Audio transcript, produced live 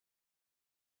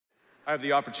I have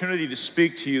the opportunity to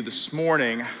speak to you this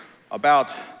morning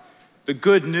about the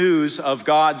good news of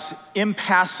God's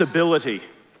impassibility.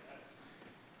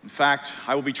 In fact,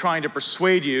 I will be trying to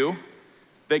persuade you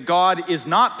that God is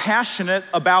not passionate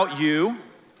about you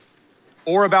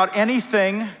or about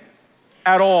anything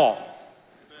at all.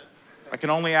 I can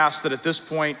only ask that at this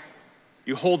point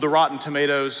you hold the rotten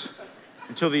tomatoes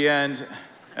until the end,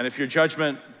 and if your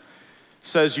judgment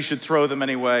says you should throw them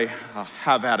anyway,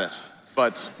 have at it.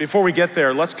 But before we get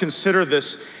there, let's consider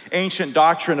this ancient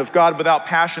doctrine of God without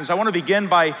passions. I want to begin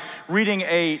by reading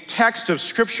a text of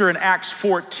Scripture in Acts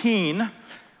 14.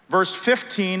 Verse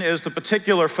 15 is the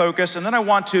particular focus, and then I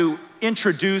want to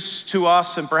introduce to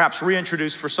us, and perhaps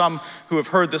reintroduce for some who have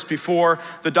heard this before,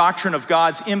 the doctrine of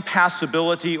God's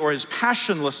impassibility or his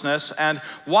passionlessness, and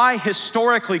why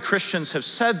historically Christians have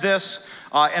said this,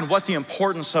 and what the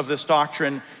importance of this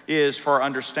doctrine is for our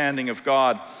understanding of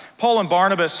God. Paul and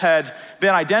Barnabas had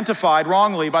been identified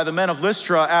wrongly by the men of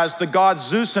Lystra as the gods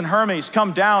Zeus and Hermes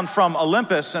come down from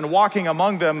Olympus and walking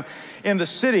among them in the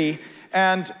city.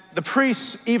 And the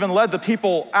priests even led the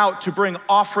people out to bring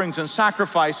offerings and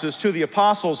sacrifices to the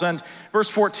apostles. And verse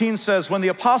 14 says, when the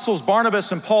apostles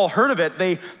Barnabas and Paul heard of it,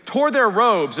 they tore their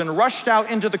robes and rushed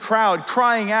out into the crowd,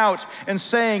 crying out and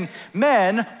saying,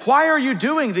 "Men, why are you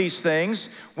doing these things?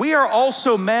 We are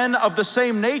also men of the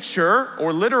same nature,"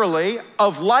 or literally,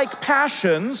 of like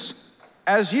passions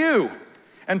as you,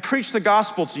 "and preach the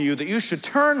gospel to you, that you should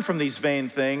turn from these vain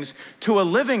things to a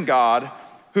living God,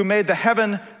 who made the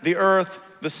heaven, the earth,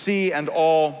 the sea, and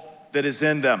all that is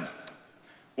in them."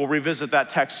 We'll revisit that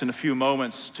text in a few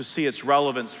moments to see its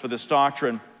relevance for this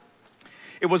doctrine.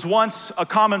 It was once a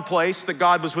commonplace that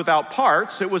God was without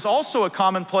parts. It was also a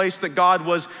commonplace that God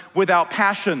was without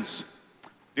passions.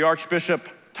 The Archbishop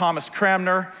Thomas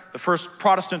Cranmer, the first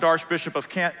Protestant Archbishop of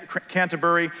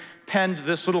Canterbury, penned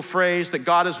this little phrase that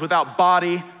God is without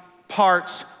body,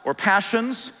 parts, or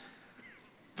passions.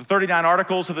 The 39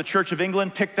 Articles of the Church of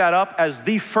England picked that up as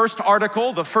the first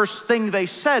article. The first thing they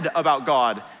said about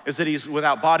God is that he's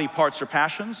without body, parts, or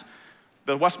passions.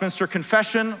 The Westminster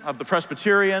Confession of the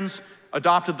Presbyterians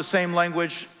adopted the same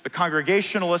language. The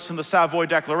Congregationalists in the Savoy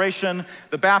Declaration,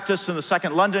 the Baptists in the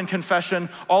Second London Confession,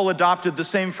 all adopted the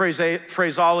same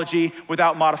phraseology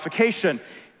without modification.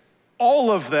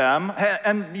 All of them,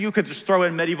 and you could just throw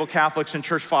in medieval Catholics and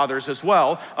church fathers as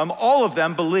well, all of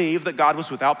them believe that God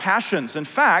was without passions. In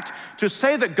fact, to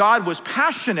say that God was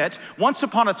passionate once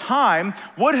upon a time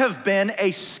would have been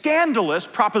a scandalous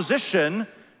proposition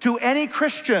to any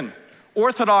Christian,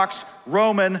 Orthodox,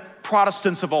 Roman,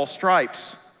 Protestants of all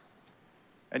stripes.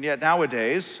 And yet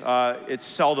nowadays, it's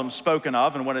seldom spoken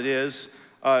of, and when it is,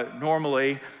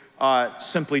 normally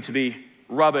simply to be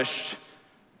rubbished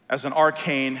as an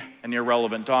arcane and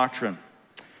irrelevant doctrine.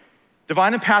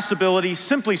 Divine impassibility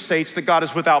simply states that God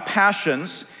is without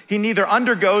passions. He neither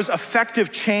undergoes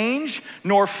affective change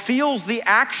nor feels the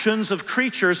actions of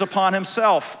creatures upon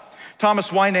himself.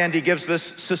 Thomas Weinandy gives this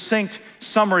succinct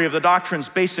summary of the doctrine's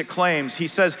basic claims. He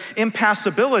says,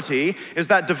 impassibility is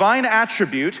that divine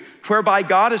attribute whereby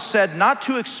God is said not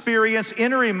to experience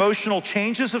inner emotional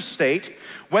changes of state,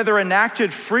 whether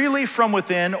enacted freely from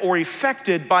within or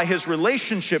effected by his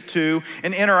relationship to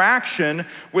and interaction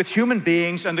with human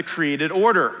beings and the created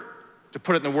order. To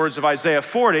put it in the words of Isaiah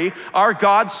 40, our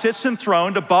God sits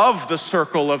enthroned above the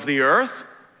circle of the earth.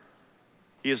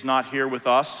 He is not here with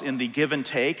us in the give and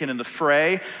take and in the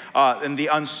fray, in the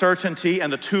uncertainty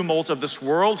and the tumult of this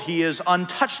world. He is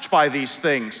untouched by these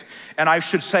things. And I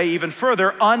should say even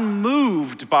further,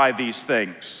 unmoved by these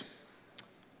things.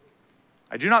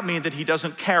 I do not mean that he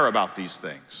doesn't care about these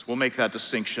things. We'll make that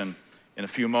distinction in a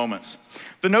few moments.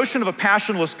 The notion of a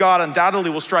passionless God undoubtedly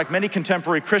will strike many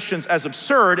contemporary Christians as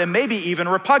absurd and maybe even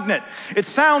repugnant. It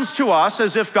sounds to us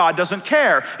as if God doesn't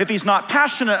care. If he's not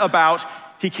passionate about,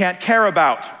 he can't care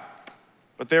about.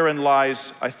 But therein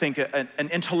lies, I think, an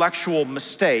intellectual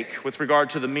mistake with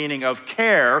regard to the meaning of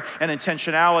care and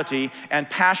intentionality and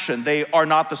passion. They are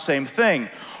not the same thing.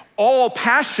 All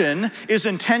passion is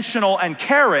intentional and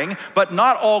caring, but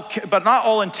not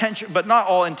all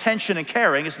intention and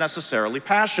caring is necessarily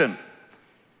passion.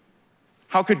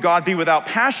 How could God be without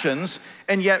passions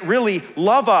and yet really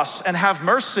love us and have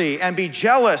mercy and be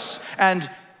jealous and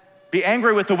be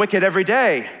angry with the wicked every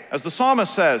day, as the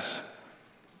psalmist says?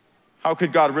 How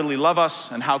could God really love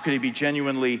us, and how could he be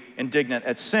genuinely indignant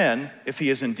at sin if he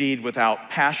is indeed without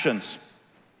passions?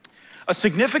 A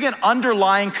significant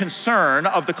underlying concern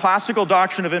of the classical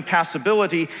doctrine of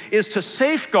impassibility is to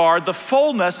safeguard the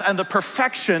fullness and the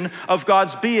perfection of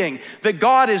God's being. That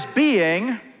God is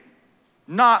being,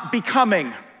 not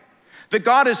becoming. That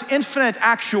God is infinite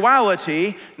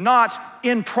actuality, not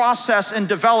in process and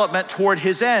development toward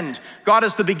his end. God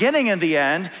is the beginning and the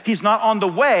end. He's not on the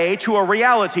way to a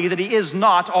reality that he is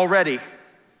not already.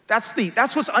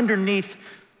 That's what's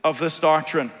underneath of this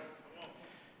doctrine.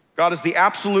 God is the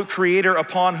absolute creator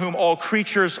upon whom all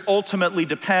creatures ultimately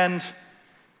depend.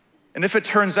 And if it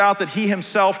turns out that he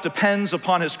himself depends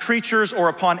upon his creatures or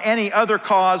upon any other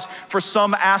cause for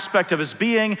some aspect of his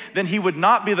being, then he would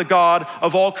not be the God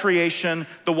of all creation,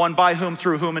 the one by whom,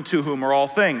 through whom, and to whom are all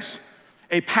things.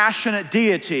 A passionate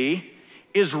deity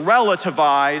is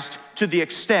relativized to the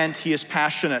extent he is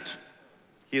passionate.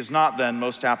 He is not then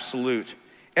most absolute.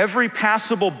 Every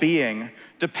passible being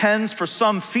depends for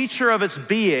some feature of its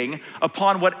being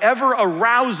upon whatever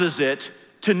arouses it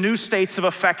to new states of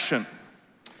affection.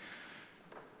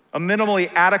 A minimally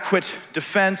adequate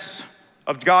defense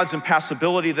of God's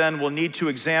impassibility then will need to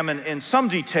examine in some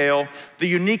detail the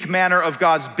unique manner of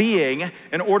God's being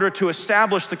in order to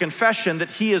establish the confession that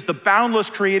he is the boundless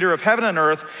creator of heaven and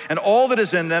earth and all that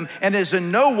is in them, and is in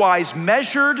no wise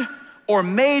measured or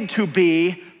made to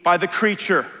be by the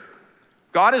creature.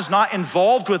 God is not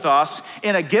involved with us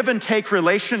in a give and take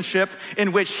relationship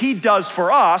in which he does for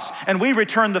us and we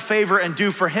return the favor and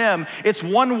do for him. It's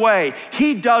one way.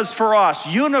 He does for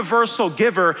us, universal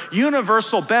giver,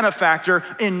 universal benefactor,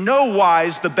 in no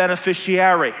wise the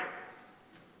beneficiary.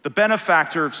 A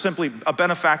benefactor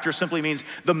simply means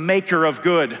the maker of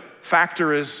good.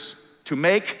 Factor is to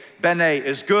make, bene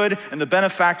is good, and the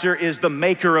benefactor is the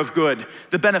maker of good.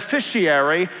 The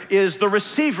beneficiary is the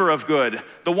receiver of good,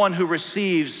 the one who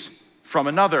receives from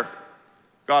another.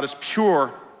 God is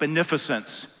pure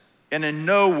beneficence and in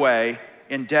no way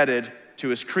indebted to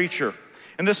his creature.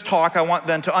 In this talk, I want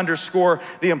then to underscore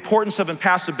the importance of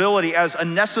impassibility as a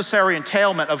necessary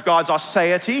entailment of God's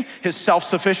aseity, his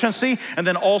self-sufficiency, and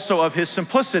then also of his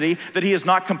simplicity, that he is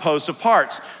not composed of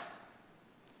parts.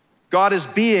 God is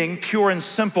being pure and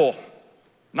simple,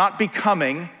 not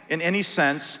becoming in any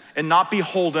sense, and not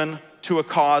beholden to a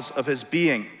cause of his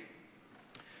being.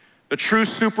 The true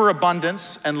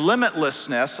superabundance and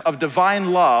limitlessness of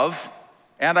divine love,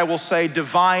 and I will say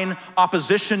divine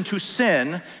opposition to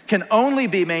sin, can only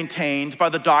be maintained by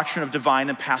the doctrine of divine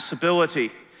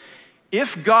impassibility.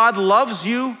 If God loves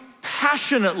you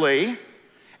passionately,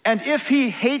 and if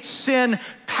he hates sin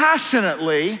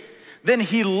passionately, then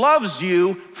he loves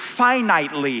you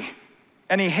finitely,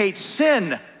 and he hates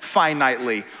sin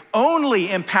finitely.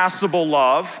 Only impassible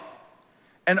love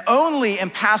and only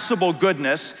impassible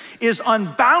goodness is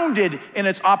unbounded in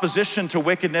its opposition to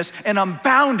wickedness and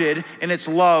unbounded in its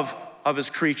love of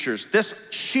his creatures.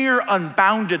 This sheer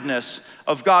unboundedness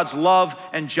of God's love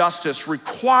and justice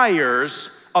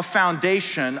requires a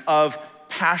foundation of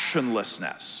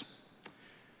passionlessness.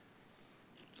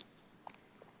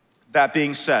 That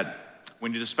being said, we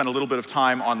need to spend a little bit of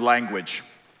time on language,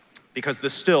 because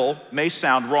this still may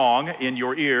sound wrong in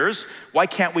your ears. Why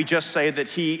can't we just say that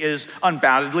he is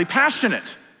unboundedly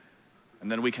passionate?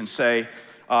 And then we can say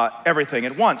everything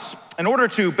at once. In order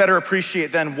to better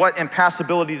appreciate then what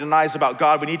impassibility denies about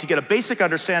God, we need to get a basic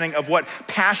understanding of what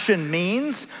passion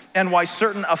means and why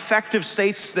certain affective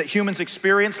states that humans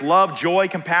experience, love, joy,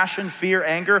 compassion, fear,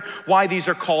 anger, why these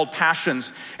are called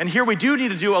passions. And here we do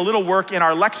need to do a little work in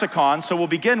our lexicon, so we'll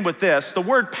begin with this. The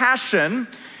word passion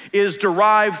is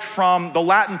derived from the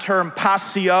Latin term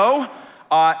passio,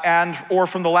 or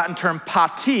from the Latin pathos.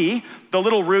 Pati. The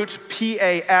little root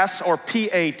P-A-S or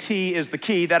P-A-T is the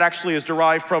key. That actually is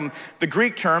derived from the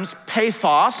Greek terms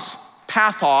pathos,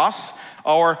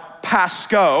 or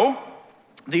pasco.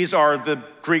 These are the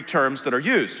Greek terms that are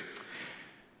used.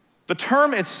 The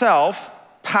term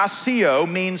itself, passio,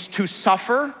 means to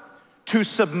suffer, to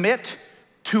submit,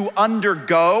 to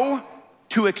undergo,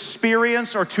 to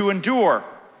experience, or to endure.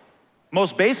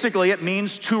 Most basically, it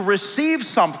means to receive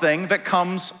something that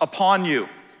comes upon you,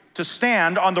 to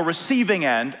stand on the receiving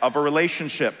end of a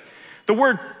relationship. The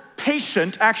word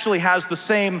patient actually has the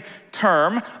same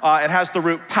term. It has the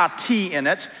root pati in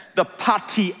it. The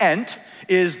patient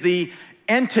is the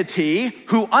entity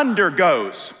who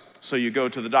undergoes. So you go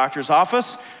to the doctor's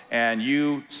office and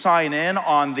you sign in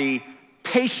on the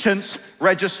patient's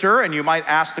register, and you might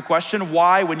ask the question,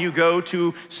 why, when you go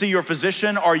to see your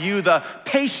physician, are you the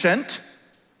patient?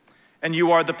 And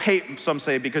you are the some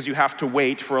say because you have to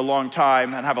wait for a long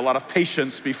time and have a lot of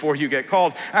patience before you get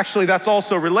called. Actually, that's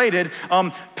also related.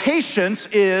 Patience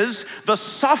is the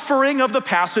suffering of the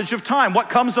passage of time. What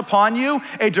comes upon you?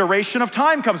 A duration of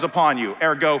time comes upon you,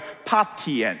 ergo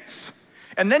patience.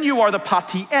 And then you are the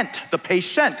patient, the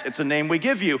patient. It's a name we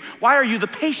give you. Why are you the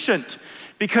patient?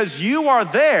 Because you are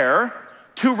there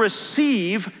to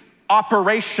receive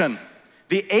operation.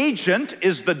 The agent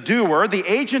is the doer, the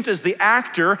agent is the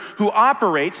actor who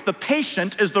operates, the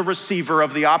patient is the receiver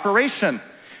of the operation.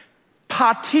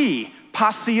 Pati,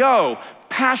 passio,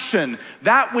 passion,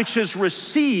 that which is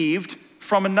received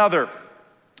from another.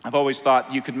 I've always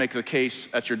thought you could make the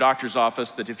case at your doctor's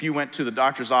office that if you went to the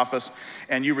doctor's office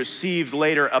and you received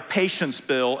later a patient's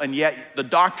bill and yet the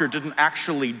doctor didn't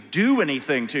actually do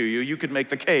anything to you, you could make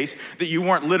the case that you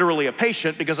weren't literally a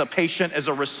patient because a patient is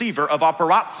a receiver of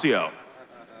operatio.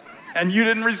 And you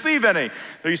didn't receive any.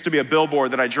 There used to be a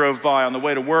billboard that I drove by on the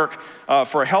way to work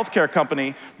for a healthcare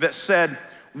company that said,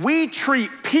 "We treat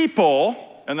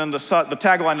people," and then the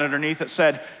tagline underneath it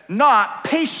said, "not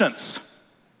patients."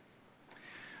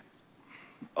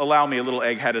 Allow me a little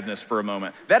egg-headedness for a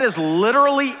moment. That is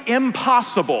literally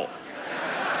impossible.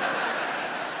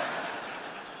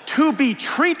 To be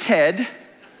treated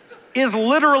is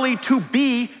literally to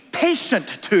be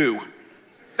patient to.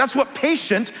 That's what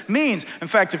patient means. In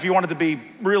fact, if you wanted to be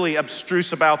really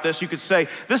abstruse about this, you could say,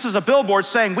 this is a billboard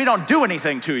saying we don't do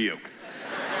anything to you.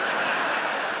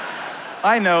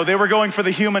 I know, they were going for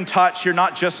the human touch. You're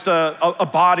not just a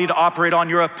body to operate on,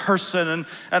 you're a person,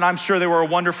 and I'm sure they were a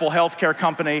wonderful healthcare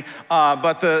company,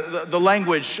 but the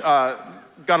language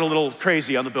got a little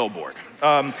crazy on the billboard.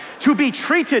 To be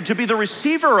treated, to be the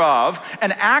receiver of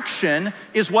an action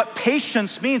is what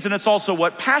patience means, and it's also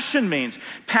what passion means.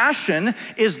 Passion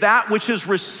is that which is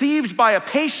received by a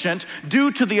patient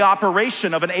due to the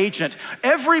operation of an agent.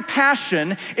 Every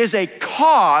passion is a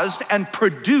caused and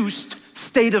produced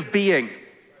state of being.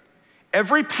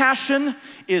 Every passion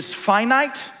is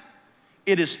finite,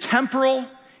 it is temporal,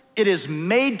 it is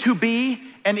made to be,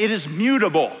 and it is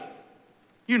mutable.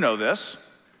 You know this.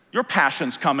 Your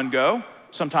passions come and go.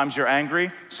 Sometimes you're angry,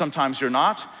 sometimes you're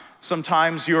not.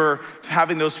 Sometimes you're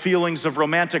having those feelings of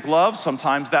romantic love.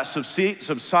 Sometimes that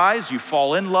subsides. You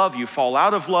fall in love, you fall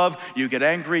out of love, you get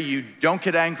angry, you don't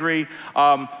get angry.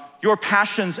 Your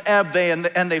passions ebb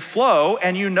and they flow,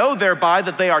 and you know thereby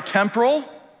that they are temporal,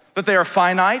 that they are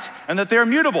finite, and that they are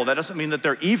mutable. That doesn't mean that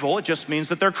they're evil, it just means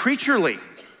that they're creaturely.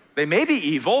 They may be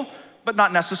evil, but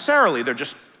not necessarily. They're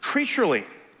just creaturely.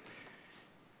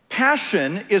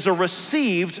 Passion is a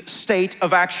received state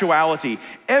of actuality.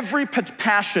 Every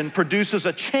passion produces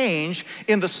a change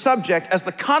in the subject as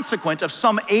the consequence of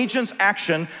some agent's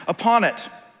action upon it.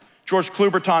 George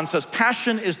Kluberton says,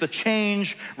 passion is the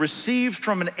change received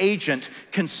from an agent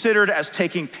considered as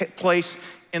taking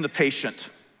place in the patient.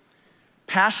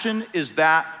 Passion is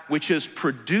that which is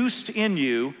produced in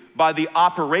you by the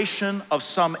operation of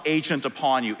some agent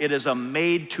upon you. It is a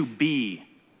made-to-be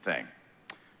thing.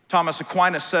 Thomas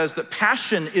Aquinas says that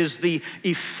passion is the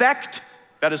effect,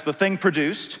 that is the thing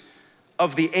produced,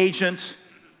 of the agent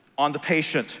on the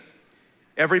patient.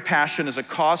 Every passion is a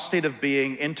caused state of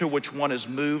being into which one is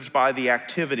moved by the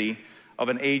activity of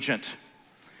an agent.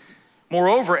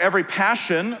 Moreover, every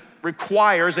passion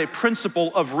requires a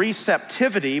principle of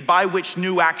receptivity by which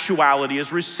new actuality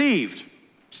is received.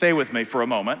 Stay with me for a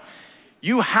moment.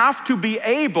 You have to be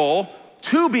able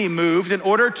to be moved in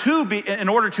order to be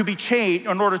changed,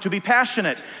 in order to be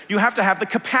passionate. You have to have the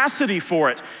capacity for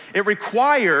it. It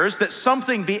requires that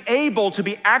something be able to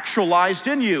be actualized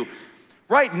in you.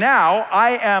 Right now,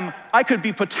 I could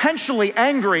be potentially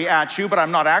angry at you, but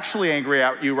I'm not actually angry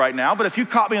at you right now. But if you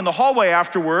caught me in the hallway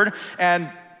afterward and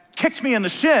kicked me in the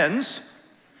shins,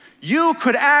 you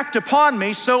could act upon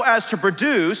me so as to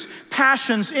produce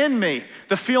passions in me,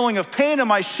 the feeling of pain in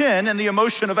my shin and the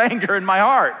emotion of anger in my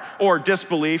heart, or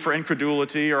disbelief or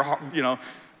incredulity or,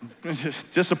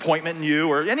 disappointment in you,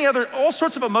 or all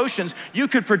sorts of emotions you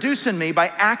could produce in me by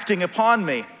acting upon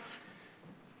me.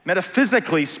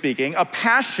 Metaphysically speaking, a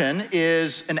passion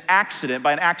is an accident.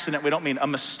 By an accident, we don't mean a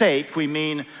mistake. We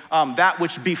mean that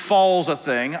which befalls a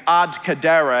thing. Ad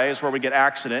cadere is where we get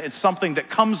accident. It's something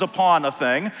that comes upon a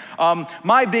thing.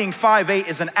 My being 5'8"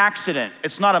 is an accident.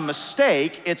 It's not a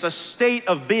mistake. It's a state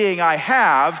of being I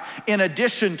have in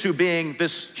addition to being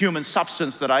this human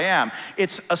substance that I am.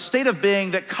 It's a state of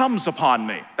being that comes upon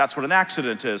me. That's what an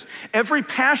accident is. Every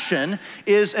passion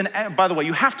is by the way,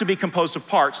 you have to be composed of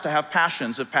parts to have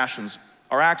passions. If passions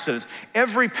are accidents.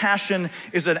 Every passion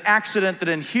is an accident that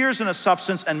adheres in a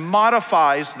substance and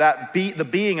modifies the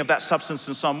being of that substance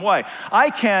in some way. I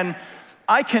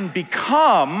can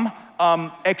become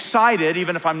excited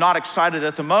even if I'm not excited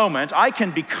at the moment. I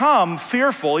can become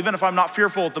fearful even if I'm not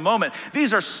fearful at the moment.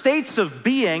 These are states of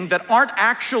being that aren't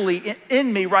actually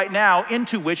in me right now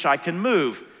into which I can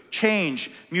move. Change,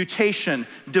 mutation,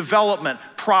 development,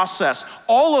 process,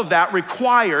 all of that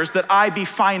requires that I be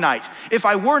finite. If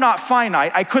I were not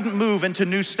finite, I couldn't move into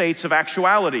new states of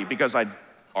actuality because I'd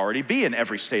already be in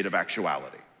every state of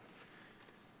actuality.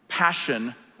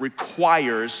 passion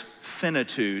requires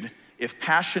finitude. If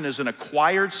passion is an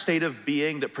acquired state of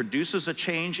being that produces a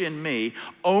change in me,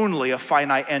 only a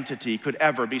finite entity could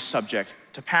ever be subject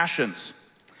to passions.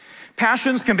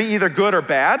 Passions can be either good or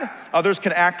bad. Others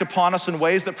can act upon us in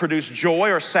ways that produce joy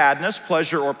or sadness,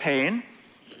 pleasure or pain.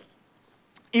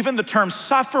 Even the term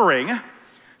suffering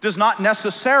does not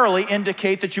necessarily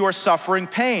indicate that you are suffering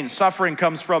pain. Suffering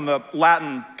comes from the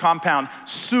Latin compound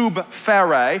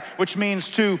subferre, which means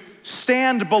to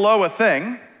stand below a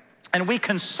thing. And we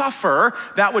can suffer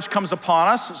that which comes upon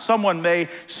us. Someone may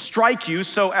strike you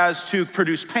so as to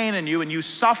produce pain in you, and you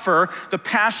suffer the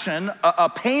passion, a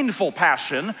painful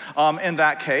passion in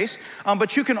that case.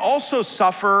 But you can also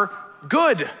suffer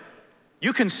good.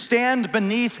 You can stand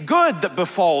beneath good that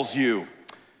befalls you.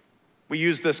 We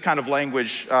use this kind of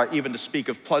language even to speak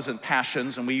of pleasant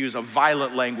passions, and we use a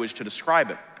violent language to describe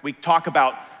it. We talk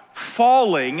about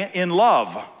falling in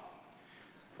love.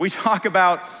 We talk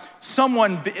about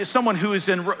someone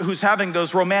who's having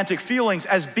those romantic feelings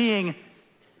as being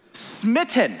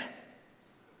smitten.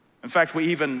 In fact, we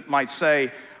even might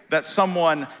say that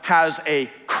someone has a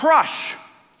crush.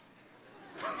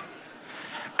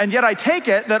 And yet I take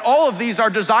it that all of these are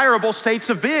desirable states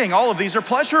of being. All of these are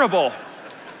pleasurable.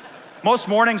 Most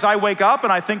mornings I wake up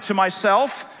and I think to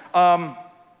myself,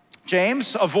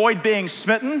 James, avoid being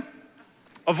smitten,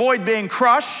 avoid being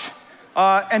crushed,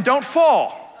 and don't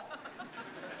fall.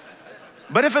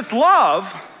 But if it's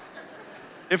love,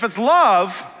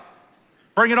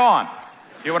 bring it on.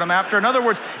 You know what I'm after? In other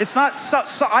words, it's not,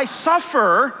 I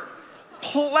suffer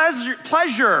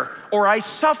pleasure or I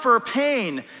suffer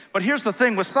pain. But here's the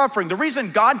thing with suffering. The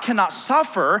reason God cannot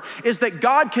suffer is that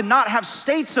God cannot have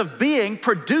states of being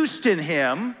produced in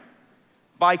him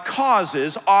by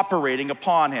causes operating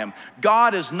upon him.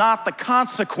 God is not the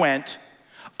consequent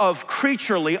of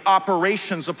creaturely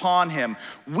operations upon him.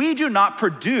 We do not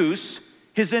produce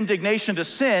his indignation to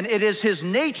sin. It is his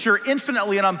nature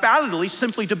infinitely and unboundedly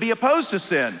simply to be opposed to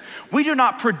sin. We do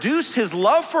not produce his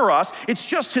love for us. It's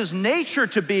just his nature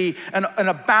to be an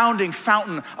abounding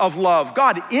fountain of love.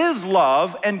 God is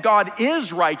love, and God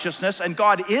is righteousness, and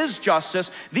God is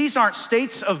justice. These aren't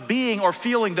states of being or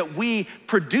feeling that we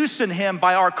produce in him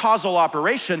by our causal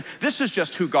operation. This is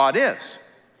just who God is.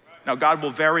 Now, God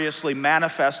will variously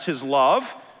manifest his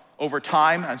love over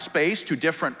time and space to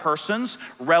different persons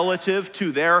relative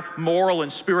to their moral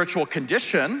and spiritual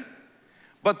condition.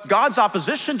 But God's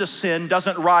opposition to sin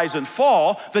doesn't rise and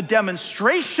fall. The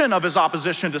demonstration of his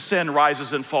opposition to sin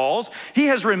rises and falls. He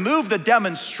has removed the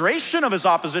demonstration of his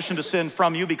opposition to sin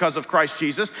from you because of Christ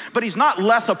Jesus, but he's not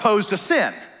less opposed to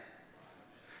sin.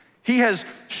 He has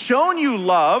shown you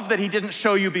love that he didn't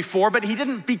show you before, but he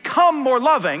didn't become more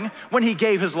loving when he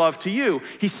gave his love to you.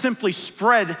 He simply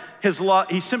spread his love,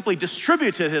 he simply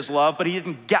distributed his love, but he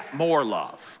didn't get more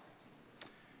love.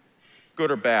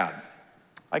 Good or bad?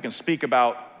 I can speak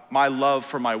about my love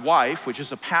for my wife, which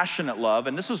is a passionate love,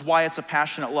 and this is why it's a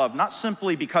passionate love, not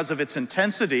simply because of its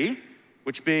intensity,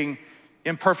 which being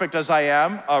imperfect as I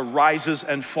am, rises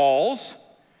and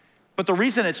falls, but the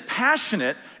reason it's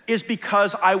passionate is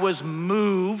because I was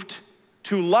moved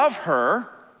to love her.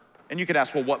 And you could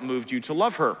ask, well, what moved you to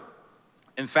love her?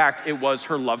 In fact, it was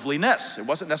her loveliness. It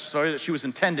wasn't necessarily that she was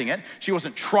intending it. She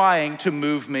wasn't trying to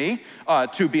move me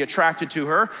to be attracted to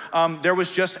her. There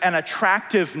was just an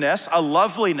attractiveness, a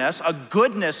loveliness, a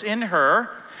goodness in her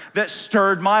that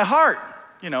stirred my heart.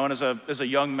 You know, and as a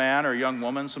young man or a young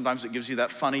woman, sometimes it gives you that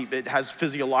funny, it has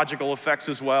physiological effects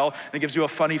as well. And it gives you a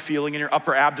funny feeling in your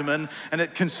upper abdomen, and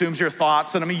it consumes your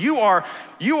thoughts. And I mean, you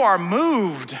are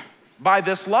moved by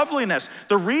this loveliness.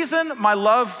 The reason my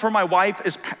love for my wife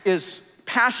is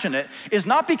passionate is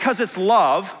not because it's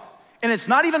love, and it's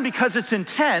not even because it's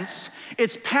intense.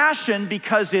 It's passion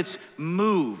because it's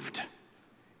moved.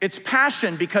 It's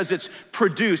passion because it's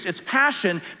produced. It's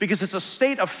passion because it's a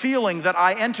state of feeling that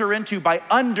I enter into by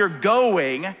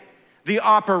undergoing the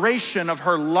operation of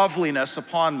her loveliness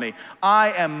upon me.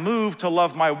 I am moved to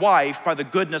love my wife by the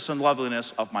goodness and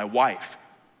loveliness of my wife.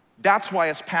 That's why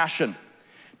it's passion.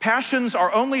 Passions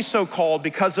are only so called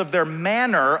because of their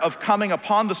manner of coming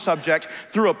upon the subject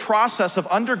through a process of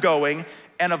undergoing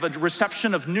and of a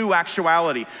reception of new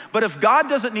actuality. But if God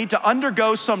doesn't need to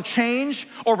undergo some change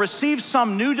or receive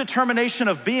some new determination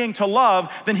of being to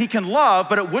love, then he can love,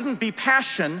 but it wouldn't be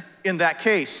passion in that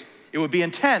case. It would be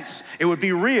intense, it would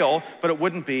be real, but it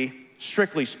wouldn't be,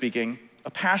 strictly speaking,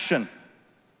 a passion.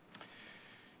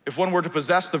 If one were to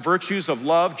possess the virtues of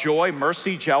love, joy,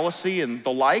 mercy, jealousy, and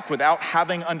the like without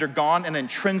having undergone an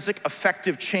intrinsic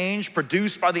affective change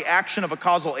produced by the action of a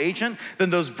causal agent, then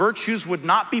those virtues would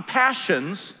not be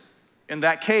passions in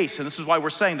that case. And this is why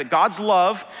we're saying that God's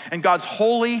love and God's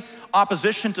holy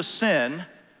opposition to sin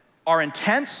are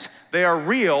intense, they are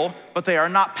real, but they are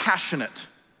not passionate.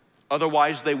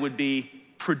 Otherwise, they would be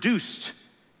produced,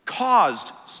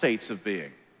 caused states of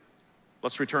being.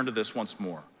 Let's return to this once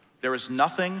more. There is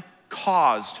nothing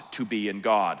caused to be in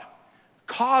God.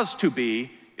 Caused to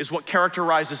be is what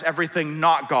characterizes everything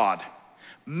not God.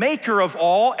 Maker of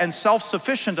all and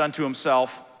self-sufficient unto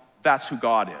himself, that's who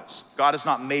God is. God is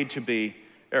not made to be,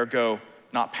 ergo,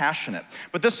 not passionate.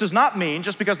 But this does not mean,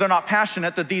 just because they're not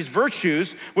passionate, that these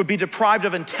virtues would be deprived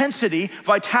of intensity,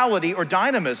 vitality, or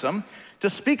dynamism. To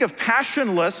speak of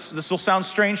passionless, this will sound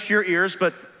strange to your ears,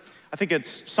 but I think it's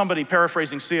somebody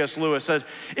paraphrasing C.S. Lewis said,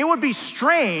 it would be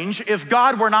strange if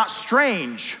God were not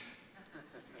strange.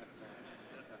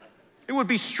 It would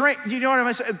be strange, you know what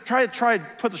I'm saying? Try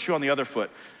put the shoe on the other foot.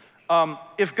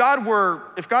 If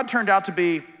God turned out to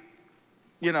be,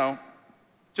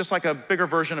 just like a bigger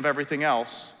version of everything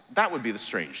else, that would be the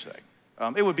strange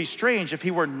thing. It would be strange if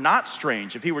he were not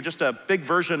strange, if he were just a big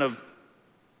version of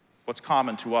what's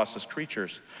common to us as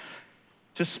creatures.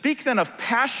 To speak then of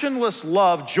passionless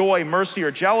love, joy, mercy,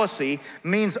 or jealousy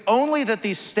means only that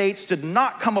these states did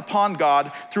not come upon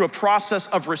God through a process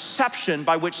of reception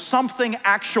by which something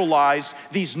actualized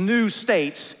these new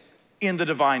states in the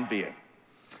divine being.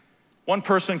 One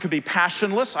person could be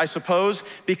passionless, I suppose,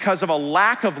 because of a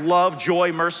lack of love,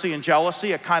 joy, mercy, and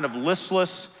jealousy, a kind of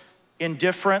listless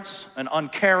indifference, an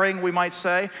uncaring, we might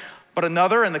say. But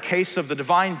another, in the case of the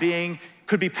divine being,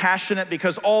 could be passionate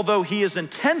because although he is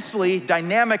intensely,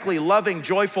 dynamically loving,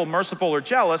 joyful, merciful, or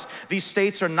jealous, these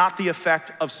states are not the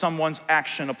effect of someone's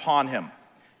action upon him.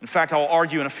 In fact, I'll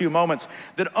argue in a few moments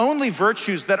that only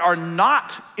virtues that are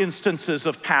not instances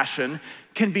of passion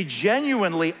can be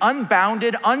genuinely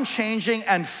unbounded, unchanging,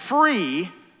 and free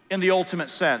in the ultimate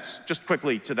sense. Just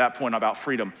quickly to that point about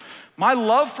freedom. My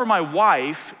love for my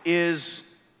wife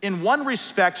is, in one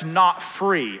respect, not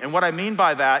free. And what I mean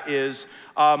by that is,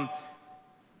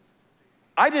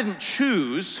 I didn't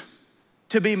choose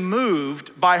to be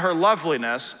moved by her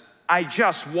loveliness, I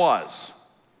just was.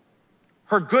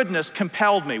 Her goodness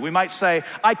compelled me. We might say,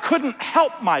 I couldn't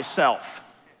help myself.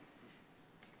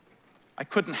 I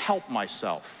couldn't help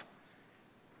myself.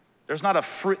 There's not a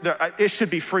free, it should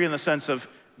be free in the sense of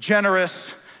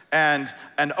generous and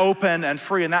open and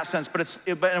free in that sense,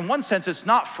 but in one sense it's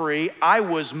not free. I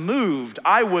was moved,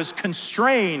 I was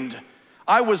constrained,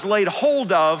 I was laid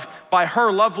hold of by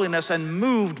her loveliness and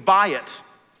moved by it.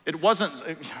 It wasn't,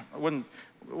 when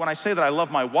I say that I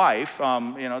love my wife,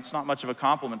 it's not much of a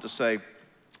compliment to say,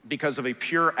 because of a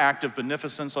pure act of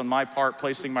beneficence on my part,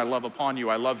 placing my love upon you,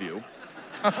 I love you.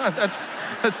 That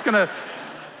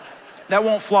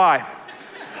won't fly.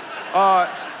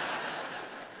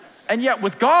 And yet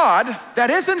with God,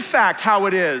 that is in fact how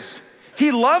it is.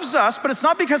 He loves us, but it's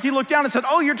not because he looked down and said,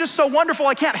 oh, you're just so wonderful,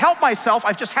 I can't help myself,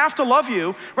 I just have to love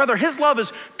you. Rather, his love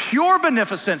is pure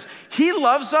beneficence. He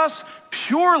loves us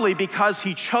purely because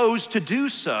he chose to do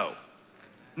so,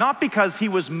 not because he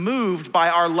was moved by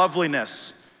our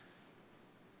loveliness.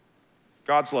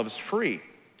 God's love is free.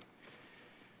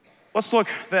 Let's look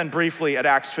then briefly at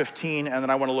Acts 15, and then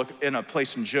I want to look in a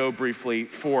place in Job briefly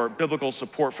for biblical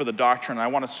support for the doctrine. I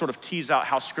want to sort of tease out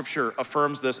how Scripture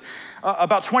affirms this.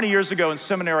 About 20 years ago in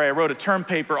seminary, I wrote a term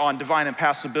paper on divine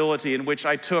impassibility in which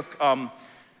I took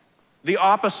the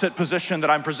opposite position that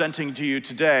I'm presenting to you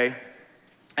today.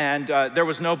 And there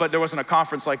wasn't a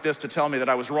conference like this to tell me that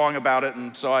I was wrong about it,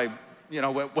 and so I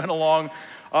went along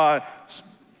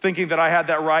thinking that I had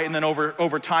that right, and then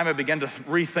over time I began to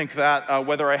rethink that,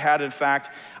 whether I had in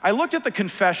fact. I looked at the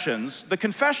confessions. The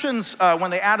confessions, when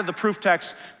they added the proof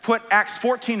text, put Acts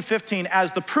 14:15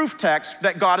 as the proof text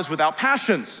that God is without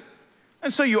passions.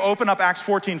 And so you open up Acts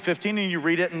 14:15 and you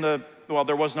read it in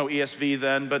there was no ESV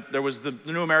then, but there was the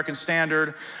New American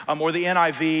Standard or the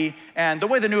NIV. And the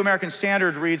way the New American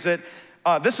Standard reads it,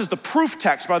 this is the proof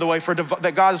text, by the way,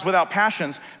 that God is without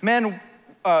passions. Men,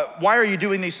 why are you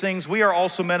doing these things? We are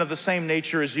also men of the same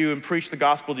nature as you and preach the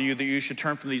gospel to you that you should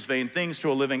turn from these vain things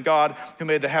to a living God who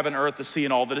made the heaven, earth, the sea,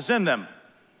 and all that is in them.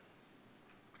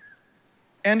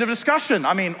 End of discussion.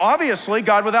 I mean, obviously,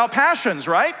 God without passions,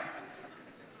 right?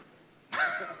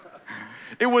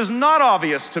 It was not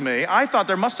obvious to me. I thought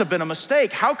there must have been a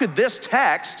mistake. How could this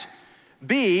text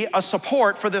be a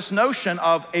support for this notion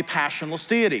of a passionless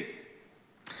deity?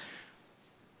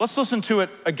 Let's listen to it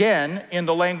again in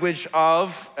the language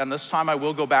of, and this time I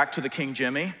will go back to the King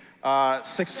Jimmy,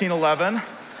 1611.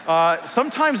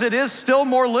 Sometimes it is still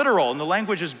more literal, and the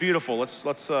language is beautiful.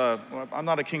 I'm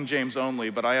not a King James only,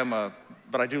 but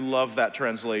I do love that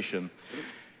translation.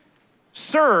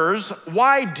 Sirs,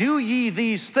 why do ye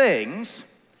these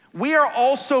things? We are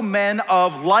also men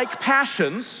of like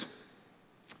passions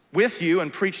with you,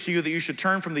 and preach to you that you should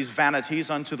turn from these vanities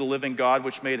unto the living God,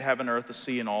 which made heaven, earth, the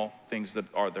sea, and all things that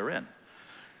are therein.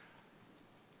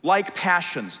 Like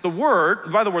passions. The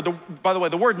word, by the way,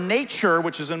 the word nature,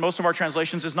 which is in most of our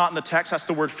translations, is not in the text. That's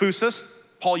the word phusis.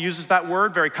 Paul uses that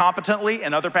word very competently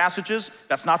in other passages.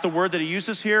 That's not the word that he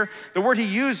uses here. The word he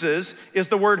uses is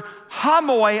the word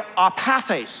homoi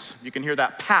apathes. You can hear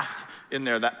that path in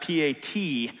there, that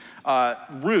P-A-T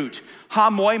root.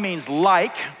 Homoi means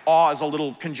like, is a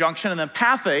little conjunction, and then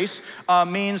pathes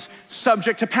means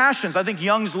subject to passions. I think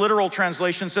Young's literal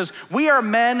translation says, we are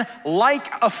men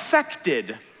like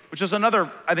affected, which is another,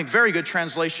 I think, very good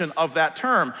translation of that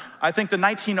term. I think the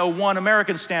 1901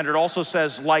 American Standard also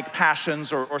says like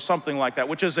passions or something like that,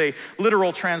 which is a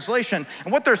literal translation.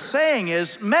 And what they're saying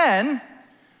is, men,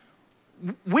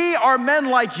 we are men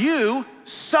like you,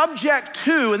 subject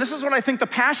to, and this is what I think the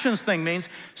passions thing means,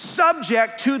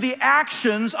 subject to the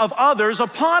actions of others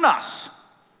upon us.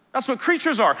 That's what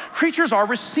creatures are. Creatures are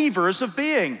receivers of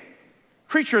being.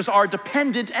 Creatures are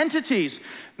dependent entities.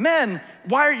 Men,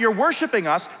 while you're worshiping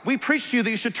us, we preach to you that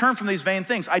you should turn from these vain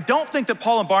things. I don't think that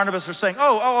Paul and Barnabas are saying,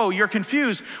 you're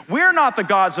confused. We're not the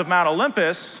gods of Mount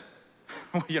Olympus.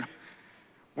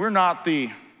 We're not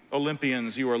the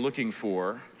Olympians you are looking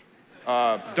for.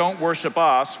 Don't worship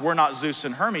us. We're not Zeus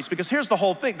and Hermes. Because here's the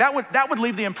whole thing. That would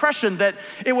leave the impression that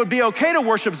it would be okay to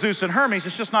worship Zeus and Hermes.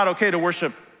 It's just not okay to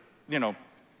worship,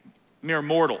 mere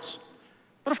mortals.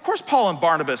 But of course, Paul and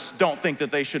Barnabas don't think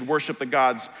that they should worship the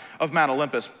gods of Mount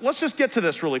Olympus. Let's just get to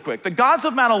this really quick. The gods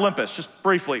of Mount Olympus, just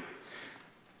briefly,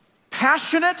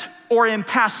 passionate or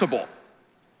impassible?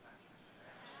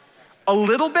 A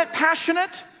little bit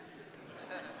passionate?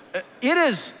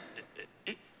 There's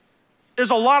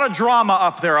a lot of drama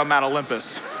up there on Mount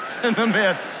Olympus in the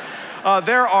midst.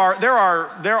 There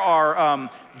are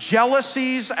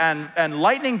jealousies and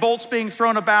lightning bolts being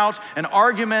thrown about, and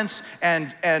arguments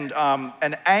and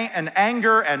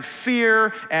anger and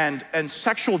fear and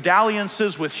sexual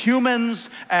dalliances with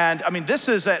humans. And I mean,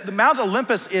 Mount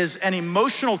Olympus is an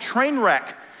emotional train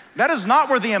wreck. That is not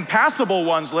where the impassible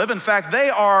ones live. In fact, they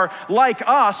are like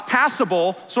us,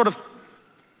 passable, sort of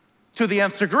to the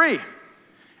nth degree.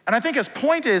 And I think his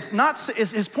point is not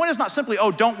simply,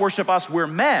 don't worship us, we're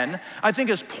men. I think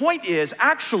his point is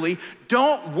actually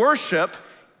don't worship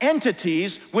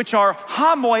entities which are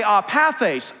homoi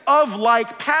apathes, of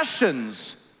like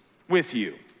passions with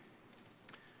you.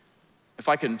 If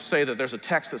I can say that there's a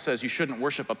text that says you shouldn't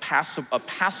worship a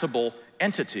passible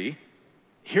entity,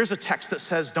 here's a text that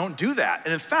says don't do that.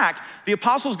 And in fact, the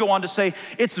apostles go on to say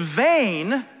it's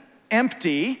vain,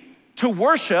 empty, to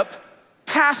worship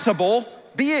passible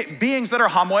beings that are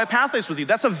homoi apathes with you.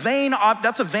 That's a vain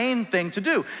thing to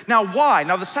do. Now, why?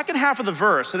 Now, the second half of the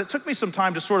verse, and it took me some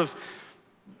time to sort of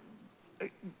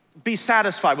be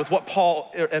satisfied with what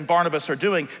Paul and Barnabas are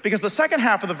doing, because the second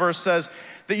half of the verse says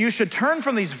that you should turn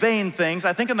from these vain things.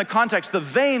 I think in the context, the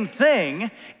vain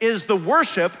thing is the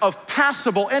worship of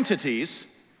passible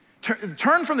entities.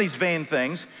 Turn from these vain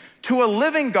things to a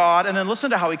living God, and then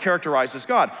listen to how he characterizes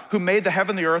God, who made the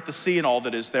heaven, the earth, the sea, and all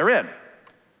that is therein.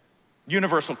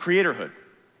 Universal creatorhood.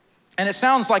 And it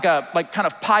sounds like kind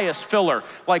of pious filler,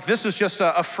 like this is just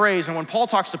a phrase. And when Paul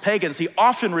talks to pagans, he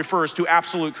often refers to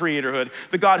absolute creatorhood,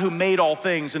 the God who made all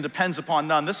things and depends upon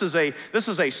none. This is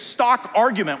a stock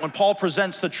argument when Paul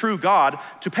presents the true God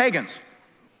to pagans.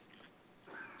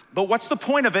 But what's the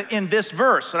point of it in this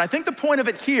verse? And I think the point of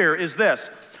it here is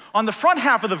this. On the front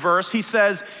half of the verse, he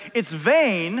says, it's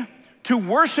vain to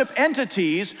worship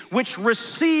entities which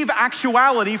receive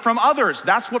actuality from others.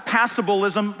 That's what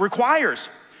passibilism requires.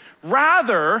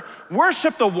 Rather,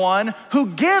 worship the one who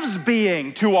gives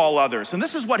being to all others. And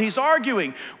this is what he's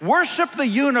arguing. Worship the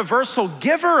universal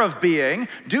giver of being.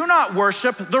 Do not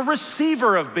worship the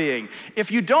receiver of being.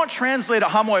 If you don't translate a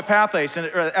homoi apathes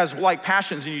as like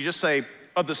passions and you just say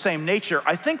of the same nature,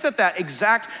 I think that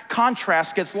exact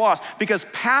contrast gets lost, because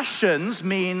passions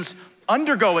means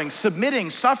undergoing, submitting,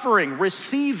 suffering,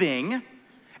 receiving,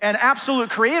 and absolute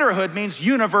creatorhood means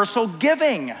universal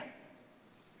giving.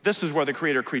 This is where the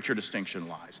creator-creature distinction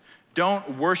lies.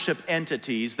 Don't worship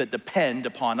entities that depend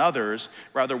upon others.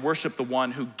 Rather, worship the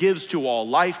one who gives to all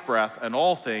life, breath, and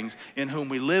all things, in whom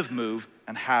we live, move,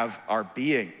 and have our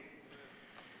being.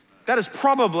 That is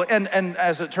probably, and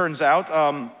as it turns out,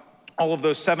 all of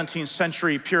those 17th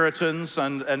century Puritans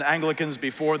and Anglicans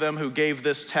before them who gave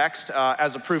this text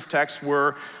as a proof text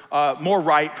were more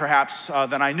right, perhaps,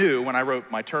 than I knew when I wrote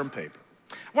my term paper.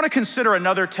 I want to consider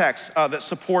another text that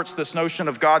supports this notion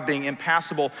of God being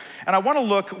impassible, and I want to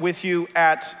look with you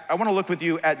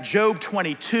at Job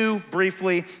 22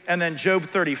 briefly, and then Job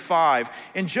 35.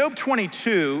 In Job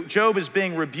 22, Job is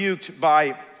being rebuked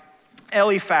by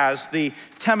Eliphaz the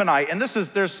Temanite, and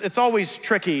it's always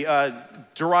tricky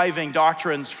deriving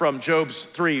doctrines from Job's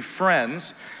three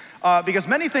friends, because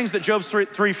many things that Job's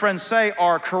three friends say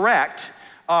are correct,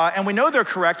 and we know they're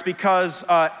correct because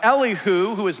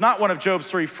Elihu, who is not one of Job's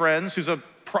three friends, who's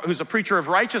a preacher of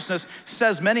righteousness,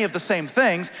 says many of the same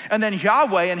things, and then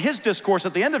Yahweh in his discourse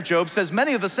at the end of Job says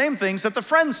many of the same things that the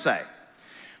friends say.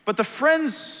 But the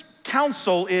friends'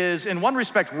 counsel is in one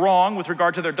respect wrong with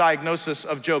regard to their diagnosis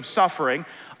of Job's suffering,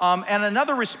 and in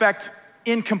another respect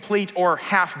incomplete or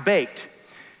half-baked.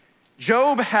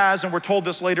 Job has, and we're told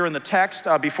this later in the text,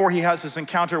 before he has his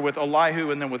encounter with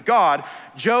Elihu and then with God,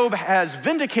 Job has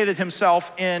vindicated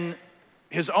himself in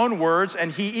his own words,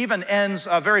 and he even ends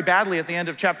very badly at the end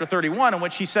of chapter 31, in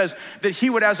which he says that he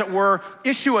would, as it were,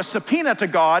 issue a subpoena to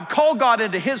God, call God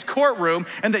into his courtroom,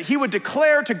 and that he would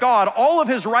declare to God all of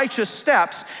his righteous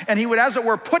steps, and he would, as it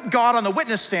were, put God on the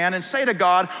witness stand and say to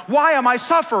God, why am I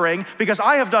suffering? Because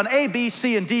I have done A, B,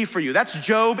 C, and D for you. That's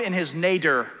Job in his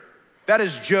nadir. That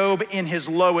is Job in his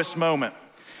lowest moment.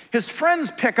 His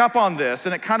friends pick up on this,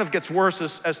 and it kind of gets worse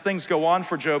as things go on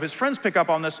for Job. His friends pick up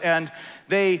on this, and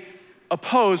they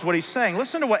oppose what he's saying.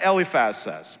 Listen to what Eliphaz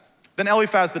says. Then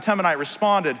Eliphaz the Temanite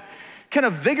responded, can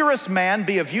a vigorous man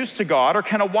be of use to God, or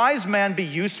can a wise man be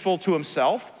useful to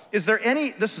himself? Is there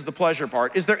any, this is the pleasure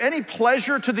part, is there any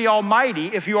pleasure to the Almighty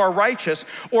if you are righteous,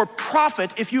 or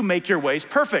profit if you make your ways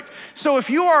perfect? So if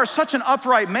you are such an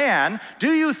upright man,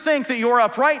 do you think that your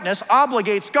uprightness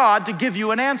obligates God to give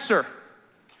you an answer?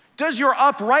 Does your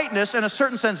uprightness, in a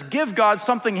certain sense, give God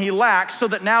something he lacks so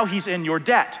that now he's in your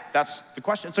debt? That's the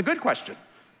question. It's a good question.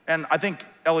 And I think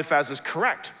Eliphaz is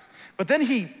correct. But then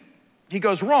he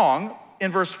goes wrong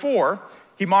in verse 4.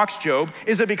 He mocks Job.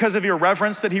 Is it because of your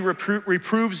reverence that he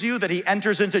reproves you, that he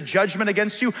enters into judgment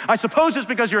against you? I suppose it's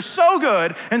because you're so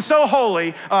good and so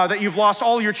holy that you've lost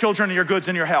all your children and your goods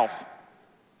and your health.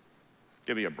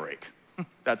 Give me a break.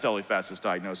 That's Eliphaz's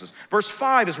diagnosis. Verse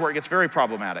 5 is where it gets very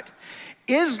problematic.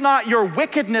 Is not your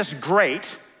wickedness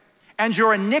great and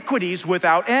your iniquities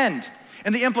without end?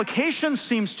 And the implication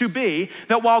seems to be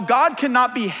that while God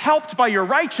cannot be helped by your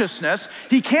righteousness,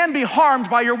 he can be harmed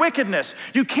by your wickedness.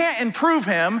 You can't improve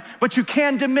him, but you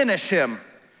can diminish him.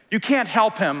 You can't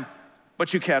help him,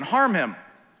 but you can harm him.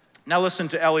 Now listen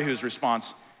to Elihu's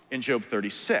response in Job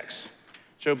 36.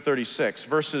 Job 36,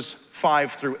 verses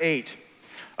 5 through 8.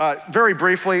 Very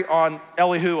briefly on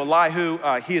Elihu,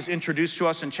 he is introduced to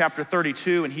us in chapter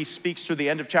 32, and he speaks through the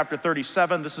end of chapter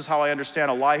 37. This is how I understand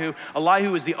Elihu.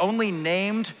 Elihu is the only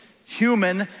named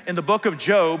human in the book of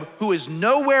Job who is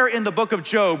nowhere in the book of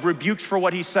Job rebuked for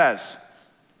what he says.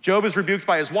 Job is rebuked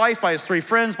by his wife, by his three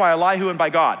friends, by Elihu, and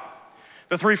by God.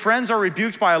 The three friends are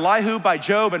rebuked by Elihu, by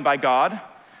Job, and by God.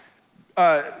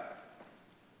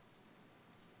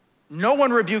 No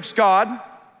one rebukes God.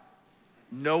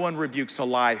 No one rebukes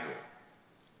Elihu.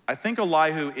 I think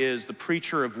Elihu is the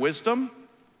preacher of wisdom,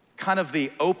 kind of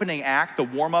the opening act, the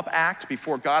warm-up act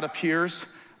before God appears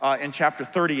in chapter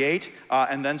 38,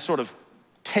 and then sort of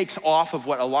takes off of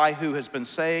what Elihu has been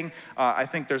saying. I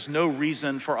think there's no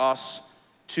reason for us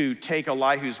to take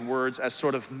Elihu's words as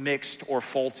sort of mixed or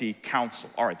faulty counsel.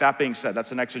 All right, that being said,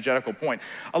 that's an exegetical point.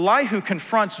 Elihu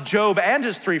confronts Job and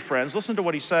his three friends. Listen to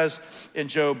what he says in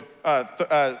Job,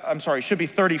 it should be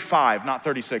 35, not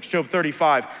 36. Job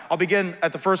 35, I'll begin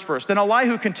at the first verse. Then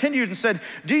Elihu continued and said,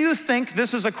 do you think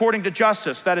this is according to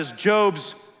justice? That is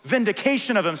Job's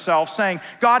vindication of himself, saying,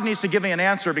 God needs to give me an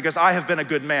answer because I have been a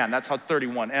good man. That's how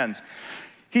 31 ends.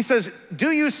 He says,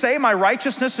 do you say my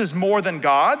righteousness is more than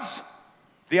God's?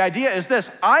 The idea is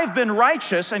this: I've been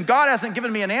righteous and God hasn't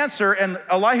given me an answer. And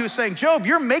Elihu's saying, Job,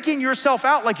 you're making yourself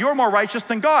out like you're more righteous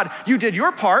than God. You did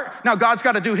your part. Now God's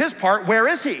got to do his part. Where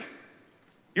is he?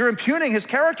 You're impugning his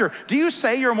character. Do you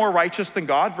say you're more righteous than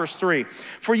God? Verse 3,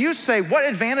 for you say, what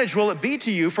advantage will it be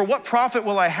to you? For what profit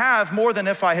will I have more than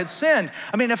if I had sinned?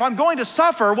 I mean, if I'm going to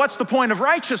suffer, what's the point of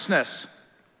righteousness?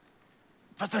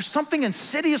 But there's something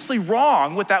insidiously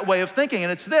wrong with that way of thinking,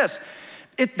 and it's this.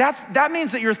 That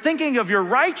means that you're thinking of your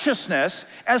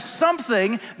righteousness as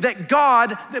something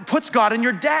that puts God in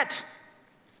your debt.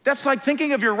 That's like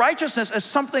thinking of your righteousness as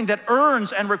something that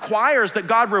earns and requires that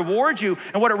God reward you.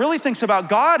 And what it really thinks about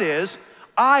God is,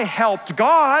 I helped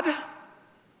God.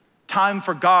 Time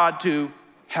for God to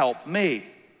help me.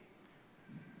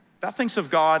 That thinks of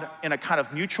God in a kind of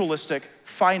mutualistic,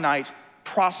 finite,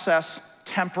 process,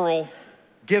 temporal,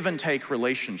 give and take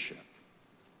relationship.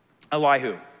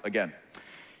 Elihu, again.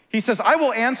 He says, I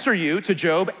will answer you to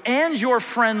Job and your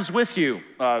friends with you.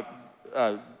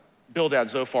 Bildad,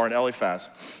 Zophar, and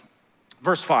Eliphaz.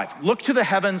 Verse 5, look at the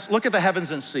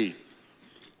heavens and see.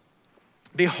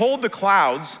 Behold the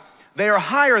clouds, they are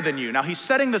higher than you. Now he's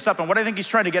setting this up, and what I think he's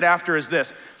trying to get after is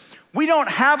this. We don't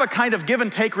have a kind of give and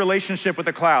take relationship with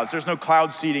the clouds. There's no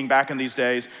cloud seeding back in these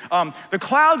days. The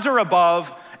clouds are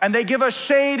above, and they give us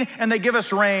shade, and they give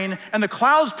us rain, and the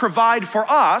clouds provide for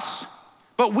us,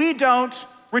 but we don't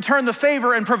return the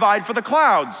favor and provide for the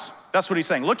clouds. That's what he's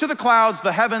saying. Look to the clouds,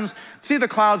 the heavens, see the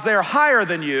clouds, they are higher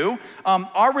than you.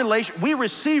 We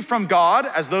receive from God,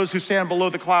 as those who stand below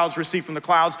the clouds receive from the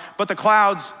clouds, but the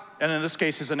clouds, and in this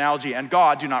case his analogy, and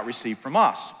God do not receive from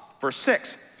us. Verse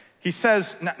 6, he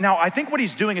says, now I think what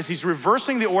he's doing is he's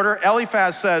reversing the order.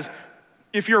 Eliphaz says,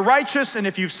 if you're righteous and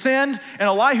if you've sinned, and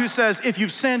Elihu says, if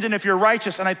you've sinned and if you're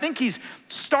righteous. And I think he's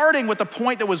starting with the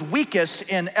point that was weakest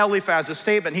in Eliphaz's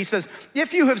statement. He says,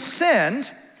 if you have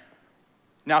sinned,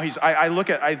 now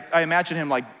I imagine him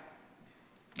like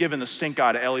giving the stink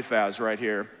eye to Eliphaz right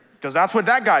here, because that's what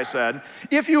that guy said.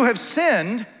 If you have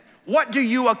sinned, what do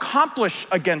you accomplish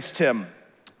against him?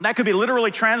 That could be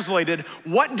literally translated,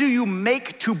 what do you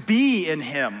make to be in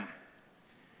him?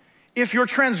 If your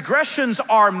transgressions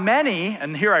are many,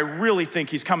 and here I really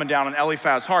think he's coming down on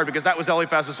Eliphaz hard, because that was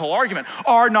Eliphaz's whole argument.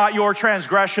 Are not your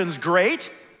transgressions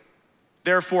great?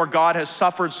 Therefore, God has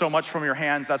suffered so much from your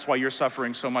hands. That's why you're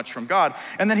suffering so much from God.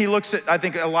 And then I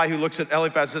think Elihu looks at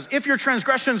Eliphaz and says, if your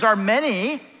transgressions are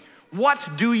many, what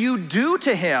do you do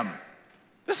to him?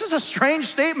 This is a strange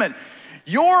statement.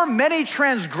 Your many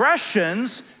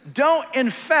transgressions don't, in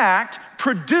fact,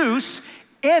 produce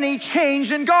any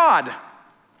change in God.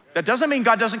 That doesn't mean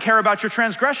God doesn't care about your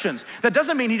transgressions. That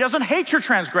doesn't mean he doesn't hate your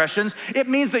transgressions. It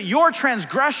means that your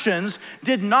transgressions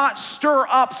did not stir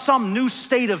up some new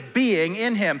state of being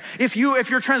in him. If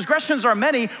your transgressions are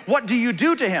many, what do you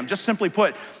do to him? Just simply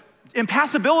put,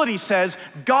 impassibility says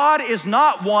God is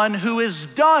not one who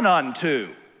is done unto.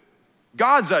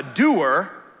 God's a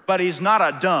doer, but he's not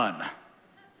a done,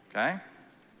 okay?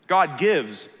 God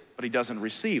gives, but he doesn't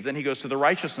receive. Then he goes to the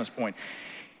righteousness point.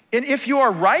 And if you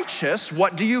are righteous,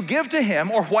 what do you give to him,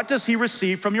 or what does he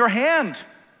receive from your hand?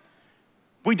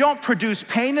 We don't produce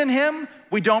pain in him.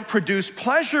 We don't produce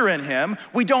pleasure in him.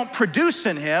 We don't produce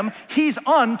in him. He's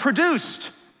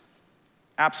unproduced.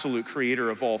 Absolute creator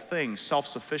of all things,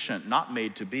 self-sufficient, not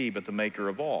made to be, but the maker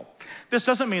of all. This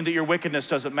doesn't mean that your wickedness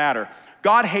doesn't matter.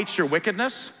 God hates your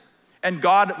wickedness, and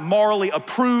God morally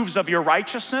approves of your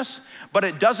righteousness, but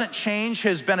it doesn't change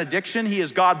his benediction. He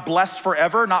is God blessed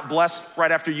forever, not blessed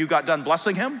right after you got done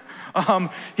blessing him.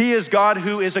 He is God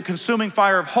who is a consuming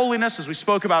fire of holiness, as we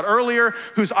spoke about earlier,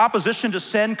 whose opposition to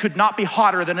sin could not be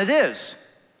hotter than it is.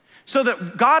 So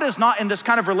that God is not in this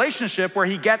kind of relationship where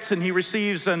he gets and he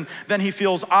receives and then he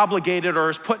feels obligated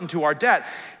or is put into our debt.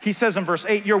 He says in verse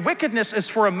 8, your wickedness is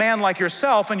for a man like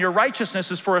yourself, and your righteousness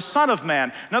is for a son of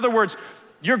man. In other words,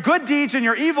 your good deeds and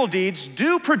your evil deeds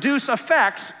do produce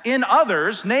effects in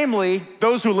others, namely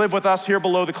those who live with us here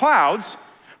below the clouds,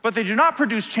 but they do not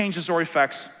produce changes or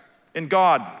effects in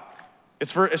God.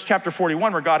 It's chapter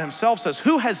 41 where God himself says,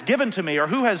 who has given to me, or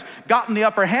who has gotten the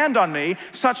upper hand on me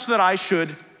such that I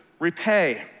should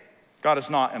repay? God is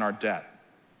not in our debt.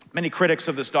 Many critics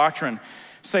of this doctrine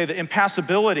say that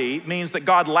impassibility means that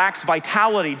God lacks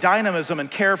vitality, dynamism,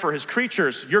 and care for his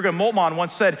creatures. Jürgen Moltmann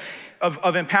once said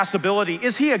of impassibility,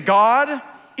 is he a God?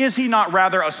 Is he not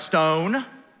rather a stone?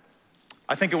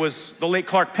 I think it was the late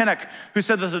Clark Pinnock who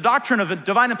said that the doctrine of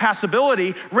divine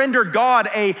impassibility rendered God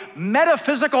a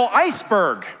metaphysical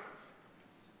iceberg,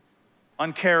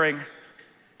 uncaring,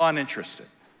 uninterested.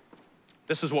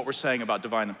 This is what we're saying about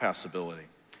divine impassibility.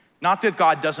 Not that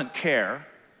God doesn't care,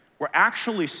 we're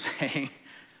actually saying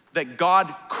that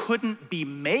God couldn't be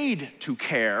made to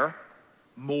care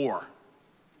more.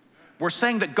 We're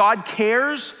saying that God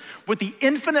cares with the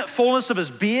infinite fullness of his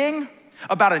being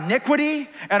about iniquity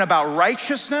and about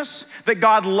righteousness, that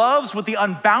God loves with the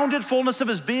unbounded fullness of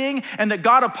his being, and that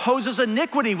God opposes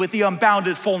iniquity with the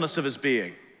unbounded fullness of his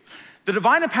being. The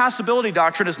divine impassibility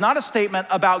doctrine is not a statement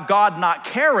about God not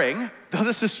caring, though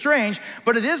this is strange,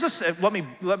 but it is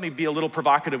let me be a little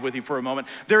provocative with you for a moment.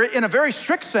 There, in a very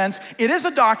strict sense, it is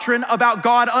a doctrine about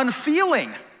God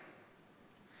unfeeling.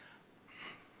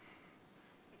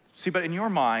 See, but in your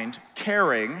mind,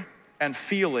 caring and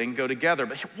feeling go together.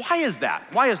 But why is that?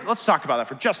 Let's talk about that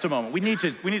for just a moment. We need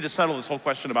to settle this whole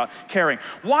question about caring.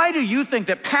 Why do you think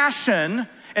that passion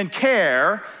and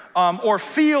care, or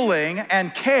feeling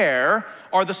and care,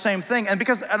 are the same thing? And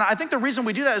I think the reason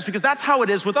we do that is because that's how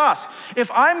it is with us. If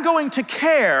I'm going to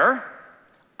care,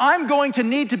 I'm going to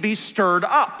need to be stirred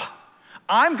up.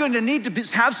 I'm going to need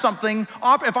to have something.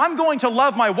 If I'm going to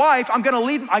love my wife, I'm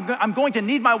going to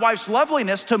need my wife's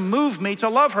loveliness to move me to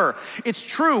love her. It's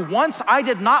true, once I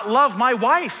did not love my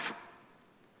wife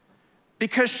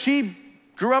because she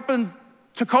grew up in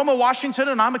Tacoma, Washington,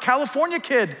 and I'm a California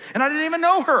kid, and I didn't even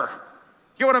know her.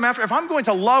 You know what I'm after? If I'm going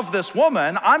to love this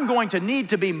woman, I'm going to need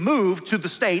to be moved to the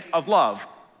state of love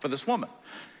for this woman.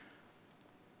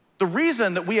 The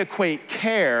reason that we equate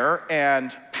care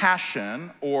and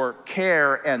passion or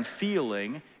care and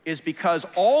feeling is because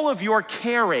all of your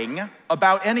caring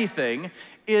about anything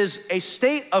is a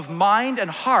state of mind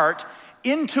and heart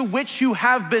into which you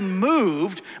have been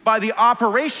moved by the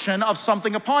operation of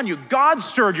something upon you. God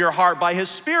stirred your heart by his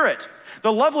Spirit.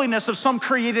 The loveliness of some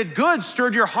created good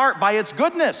stirred your heart by its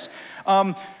goodness.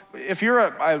 If you're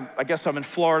I guess I'm in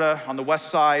Florida on the west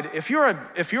side. If you're a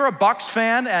Bucs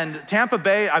fan and Tampa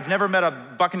Bay, I've never met a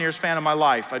Buccaneers fan in my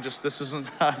life.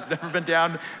 I've never been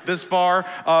down this far.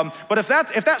 But if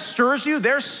that stirs you,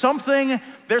 there's something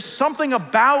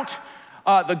about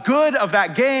the good of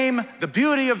that game, the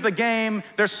beauty of the game.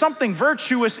 There's something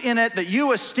virtuous in it that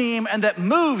you esteem and that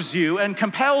moves you and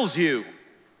compels you.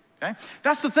 Okay?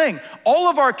 That's the thing. All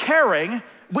of our caring,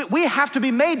 we have to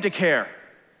be made to care.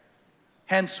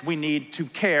 Hence, we need to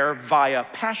care via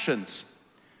passions.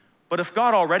 But if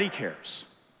God already cares,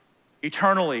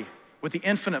 eternally, with the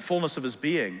infinite fullness of his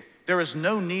being, there is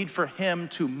no need for him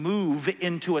to move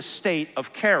into a state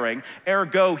of caring.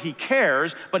 Ergo, he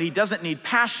cares, but he doesn't need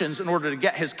passions in order to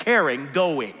get his caring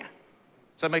going.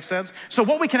 Does that make sense? So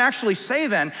what we can actually say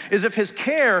then is if his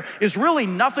care is really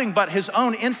nothing but his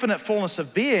own infinite fullness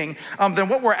of being, then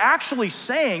what we're actually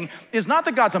saying is not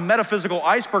that God's a metaphysical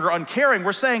iceberg or uncaring.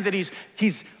 We're saying that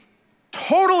he's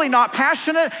totally not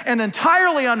passionate and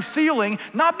entirely unfeeling,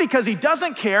 not because he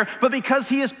doesn't care, but because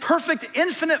he is perfect,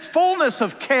 infinite fullness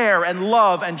of care and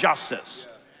love and justice.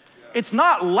 It's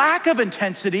not lack of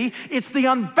intensity, it's the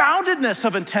unboundedness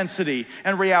of intensity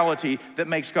and reality that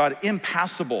makes God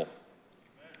impassible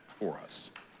for us.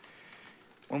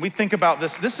 When we think about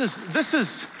this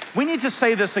is, we need to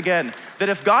say this again, that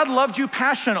if God loved you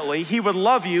passionately, he would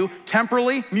love you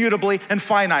temporally, mutably, and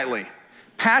finitely.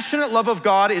 Passionate love of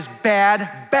God is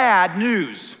bad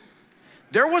news.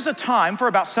 There was a time for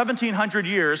about 1700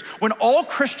 years when all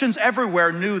Christians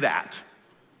everywhere knew that.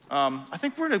 I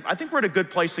think we're at a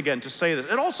good place again to say this.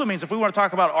 It also means, if we want to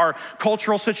talk about our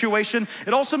cultural situation,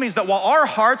 it also means that while our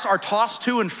hearts are tossed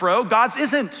to and fro, God's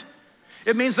isn't.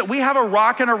 It means that we have a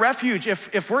rock and a refuge.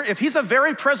 If he's a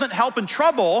very present help in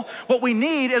trouble, what we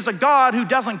need is a God who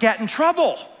doesn't get in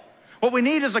trouble. What we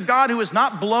need is a God who is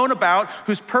not blown about,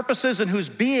 whose purposes and whose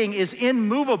being is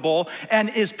immovable and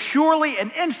is purely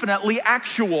and infinitely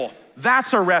actual.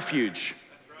 That's a refuge.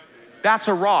 That's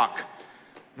a rock.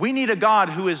 We need a God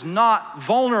who is not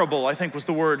vulnerable, I think was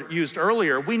the word used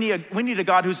earlier. We need a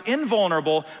God who's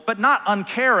invulnerable, but not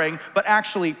uncaring, but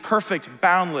actually perfect,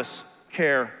 boundless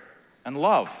care and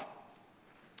love.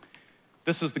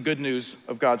 This is the good news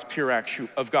of God's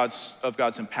of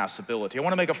God's impassibility. I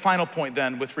want to make a final point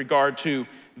then with regard to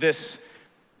this.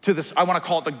 I want to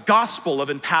call it the gospel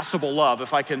of impassible love,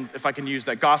 if I can use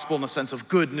that gospel in the sense of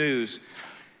good news.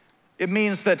 It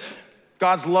means that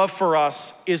God's love for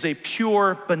us is a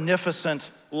pure, beneficent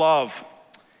love.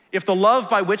 If the love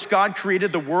by which God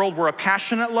created the world were a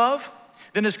passionate love,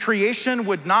 then his creation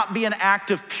would not be an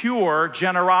act of pure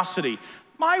generosity.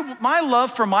 My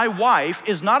love for my wife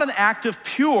is not an act of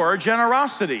pure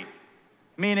generosity,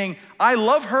 meaning I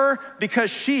love her because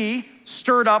she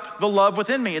stirred up the love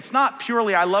within me. It's not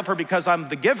purely I love her because I'm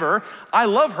the giver. I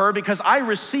love her because I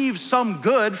receive some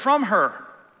good from her.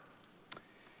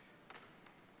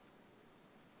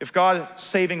 If God's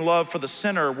saving love for the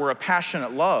sinner were a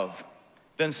passionate love,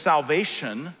 then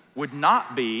salvation would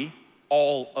not be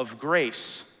all of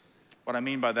grace. What I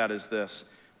mean by that is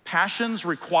this. Passions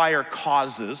require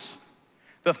causes.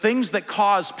 The things that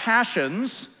cause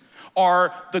passions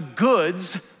are the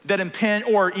goods that impinge,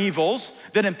 or evils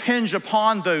that impinge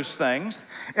upon those things.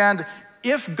 And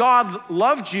if God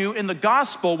loved you in the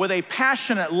gospel with a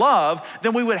passionate love,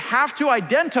 then we would have to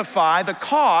identify the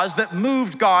cause that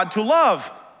moved God to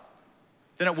love.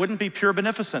 Then it wouldn't be pure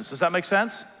beneficence. Does that make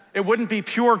sense? It wouldn't be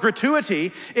pure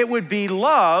gratuity. It would be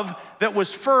love that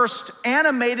was first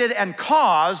animated and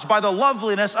caused by the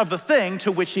loveliness of the thing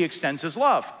to which he extends his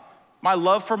love. My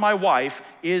love for my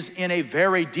wife is in a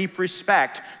very deep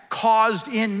respect caused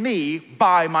in me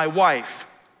by my wife.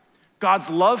 God's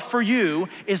love for you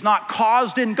is not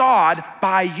caused in God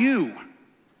by you.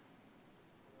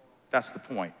 That's the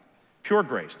point. Pure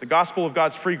grace. The gospel of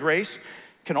God's free grace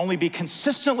can only be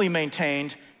consistently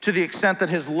maintained to the extent that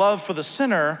his love for the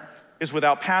sinner is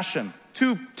without passion.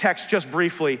 two texts just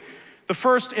briefly. The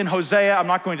first in Hosea, I'm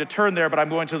not going to turn there, but I'm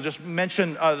going to just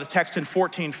mention the text in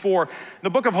 14:4. The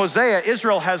book of Hosea,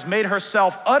 Israel has made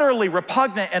herself utterly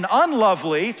repugnant and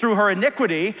unlovely through her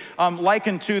iniquity,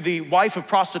 likened to the wife of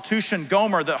prostitution,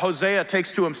 Gomer, that Hosea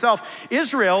takes to himself.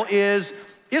 Israel's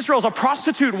a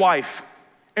prostitute wife,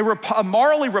 a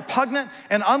morally repugnant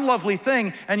and unlovely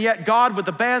thing, and yet God, with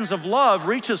the bands of love,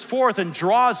 reaches forth and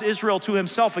draws Israel to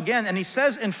himself again. And he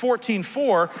says in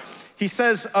 14:4, he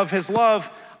says of his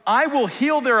love, I will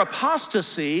heal their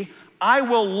apostasy, I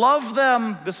will love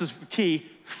them, this is key,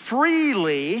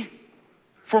 freely,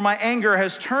 for my anger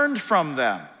has turned from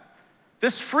them.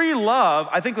 This free love,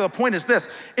 I think the point is this,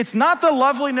 it's not the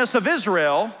loveliness of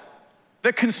Israel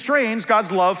that constrains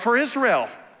God's love for Israel.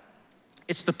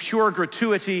 It's the pure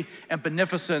gratuity and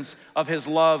beneficence of his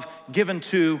love given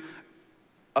to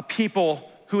a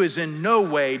people who is in no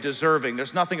way deserving.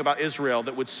 There's nothing about Israel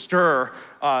that would stir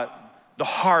the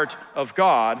heart of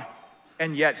God,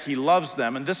 and yet he loves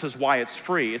them, and this is why it's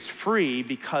free. It's free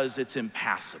because it's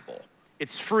impassable.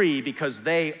 It's free because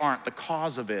they aren't the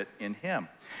cause of it in him.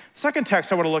 Second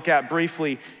text I want to look at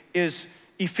briefly is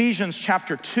Ephesians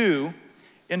chapter 2.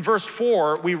 In verse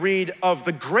 4, we read of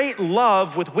the great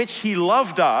love with which he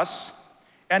loved us,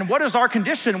 and what is our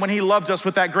condition when he loved us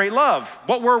with that great love?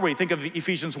 What were we? Think of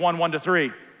Ephesians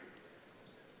 1:1-3.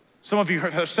 Some of you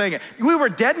are saying it. We were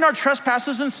dead in our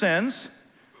trespasses and sins,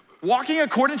 walking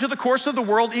according to the course of the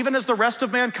world, even as the rest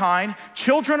of mankind,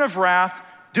 children of wrath,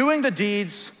 doing the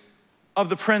deeds of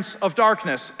the prince of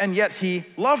darkness, and yet he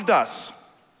loved us.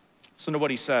 Listen to what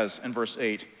he says in verse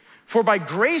 8. For by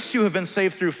grace you have been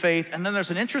saved through faith, and then there's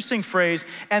an interesting phrase,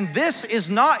 and this is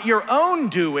not your own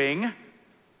doing,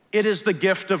 it is the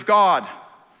gift of God.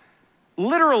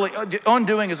 Literally,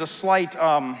 undoing is a slight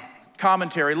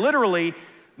commentary. Literally,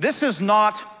 this is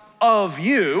not of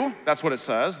you, that's what it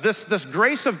says. This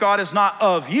grace of God is not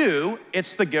of you,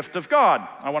 it's the gift of God.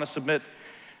 I want to submit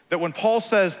that when Paul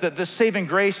says that this saving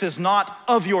grace is not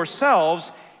of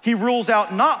yourselves, he rules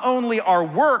out not only our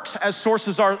works as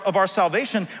sources of our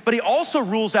salvation, but he also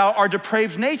rules out our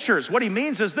depraved natures. What he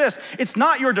means is this, it's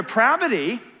not your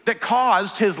depravity that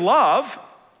caused his love.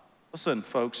 Listen,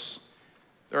 folks,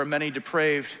 there are many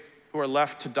depraved who are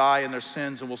left to die in their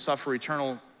sins and will suffer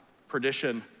eternal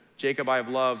perdition. Jacob I have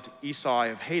loved, Esau I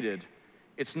have hated.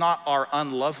 It's not our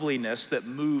unloveliness that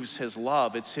moves his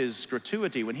love, it's his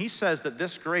gratuity. When he says that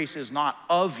this grace is not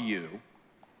of you,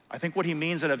 I think what he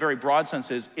means in a very broad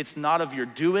sense is it's not of your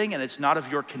doing and it's not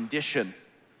of your condition.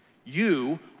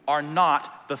 You are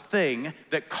not the thing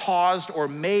that caused or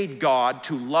made God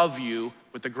to love you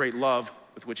with the great love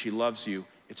with which he loves you.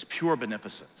 It's pure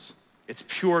beneficence. It's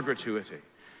pure gratuity.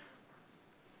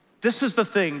 This is the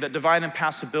thing that divine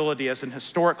impassibility as an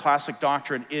historic classic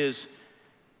doctrine is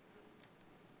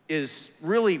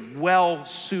really well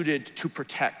suited to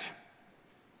protect.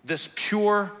 This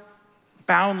pure,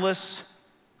 boundless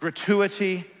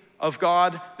gratuity of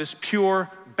God, this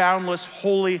pure, boundless,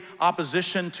 holy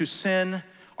opposition to sin.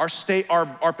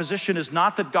 Our position is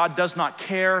not that God does not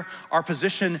care. Our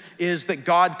position is that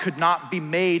God could not be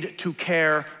made to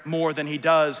care more than he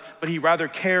does, but he rather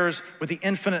cares with the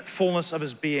infinite fullness of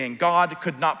his being. God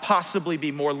could not possibly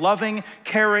be more loving,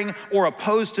 caring, or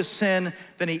opposed to sin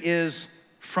than he is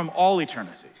from all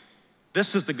eternity.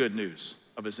 This is the good news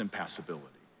of his impassibility.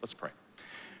 Let's pray.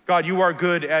 God, you are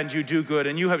good and you do good,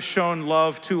 and you have shown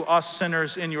love to us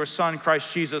sinners in your Son,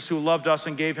 Christ Jesus, who loved us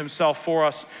and gave himself for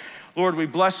us. Lord, we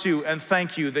bless you and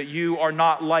thank you that you are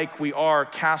not like we are,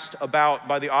 cast about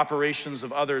by the operations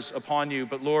of others upon you.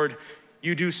 But Lord,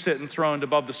 you do sit enthroned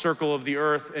above the circle of the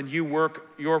earth, and you work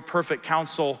your perfect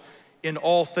counsel in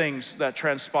all things that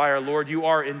transpire. Lord, you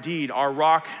are indeed our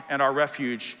rock and our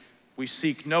refuge. We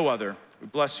seek no other. We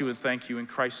bless you and thank you in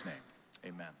Christ's name.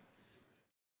 Amen.